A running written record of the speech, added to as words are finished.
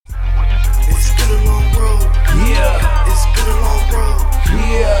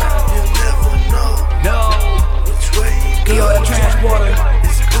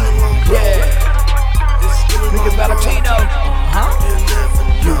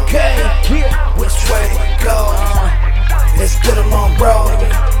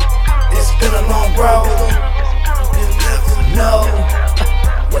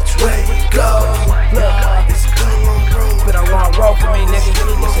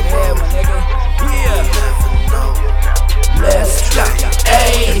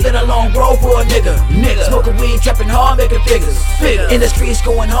weed, trapping hard, making figures. In the streets,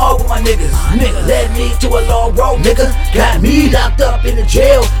 going hard with my niggas. Led me to a long road, nigga. Got me locked up in the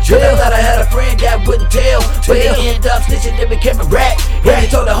jail. Thought I had a friend that wouldn't tell, but he ended up snitching and became a rat. And he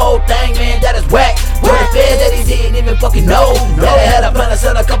told the whole thing, man, that is whack. But it fair that he didn't even fucking know that I had a plan to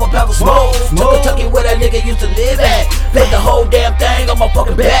sell a couple pounds of smoke. Took Kentucky where that nigga used to live at. Laid the whole damn thing on my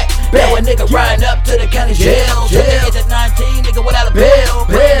fucking back. Now a nigga riding up to the county jail. Took the age at 19, nigga, without a bail.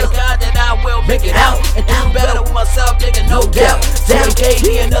 Pray to God that I will make it out and do better with myself, nigga, no doubt. So he gave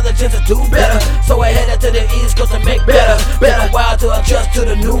me another chance to do better. So I headed to the East Coast to make better. Been a while to adjust to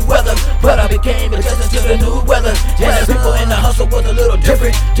the new weather, but I became adjusted to the new weather. And the people in the hustle was a little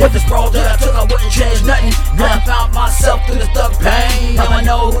different. With the sprawl that I took, I wouldn't change nothing. Now I found myself through the stuck pain. Now I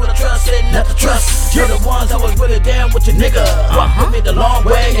know who to trust and not to trust. You're the ones that was really down with your nigga. Walked with me the long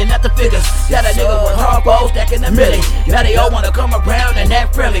way and not the figures. That a nigga was hardball stacking the milli. Now they all wanna come around and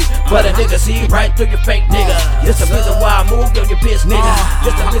act friendly, but a nigga see right through your fake nigga. This the reason why I moved on your bitch, nigga.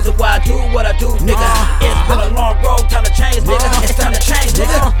 This the reason why I do what I do, nigga. It's been a long road, time to change, nigga. It's time to change,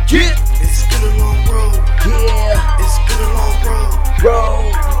 nigga. Yeah. It's been a long road. Yeah. It's been a long road.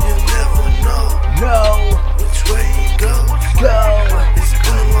 Road. You'll never know which way you go. It's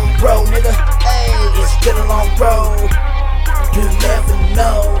been a long road, nigga. Hey, it's been a long road. You never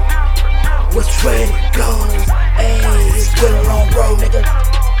know which way to go. Hey, it's been a long road, nigga.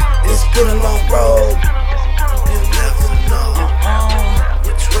 It's been a long road. You'll never know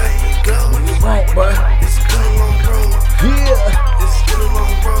which way you go. Right, boy. It's been a long road. Yeah. It's been a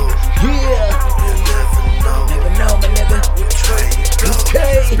long road. Yeah. You'll Never know, my nigga. which way you go.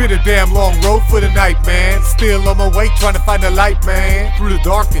 Okay. It's been a damn long road for the night, man. Still on my way trying to find the light, man. Through the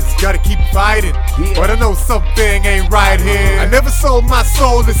darkness, gotta keep fighting. Yeah. But I know something ain't right here. I never sold my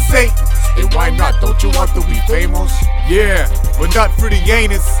soul to Satan. And why not? Don't you want to be famous? Yeah, but not for the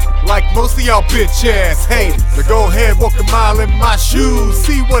anus, like most of y'all bitch ass haters. So go ahead, walk a mile in my shoes.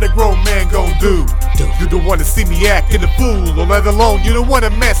 See what a grown man gon' do. You don't wanna see me acting a fool, or let alone you don't wanna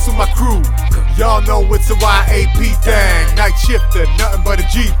mess with my crew. Y'all know it's a YAP thing, night shifter, nothing but a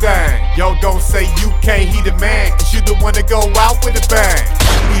G thing. Y'all don't say you can't, he the man, cause you the one to go out with a bang.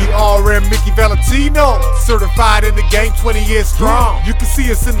 ERM MickeyValentino, certified in the game, 20 years strong. You can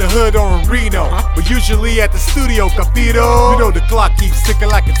see us in the hood or in Reno, but usually at the studio, Capito. You know the clock keeps ticking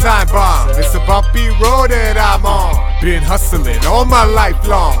like a time bomb. It's a bumpy road that I'm on. Been hustling all my life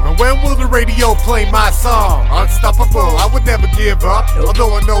long, and when will the radio play my song? Unstoppable, I would never give up.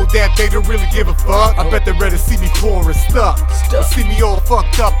 Although I know that they don't really give a fuck. I bet they'd rather see me poor and stuck, or see me all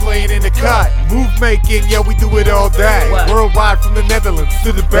fucked up playing in the cut. Move making, yeah, we do it all day. Worldwide from the Netherlands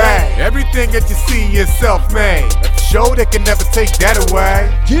to the Bay. Everything that you see is self-made. At the show, they can never take that away.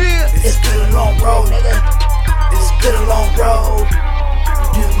 Yeah. It's been a long road, nigga. It's been a long road.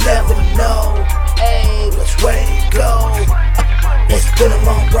 You never know, hey, which way to go. It's been a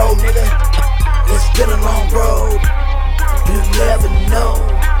long road, nigga. It's been a long road. You never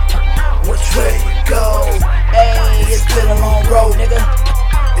know.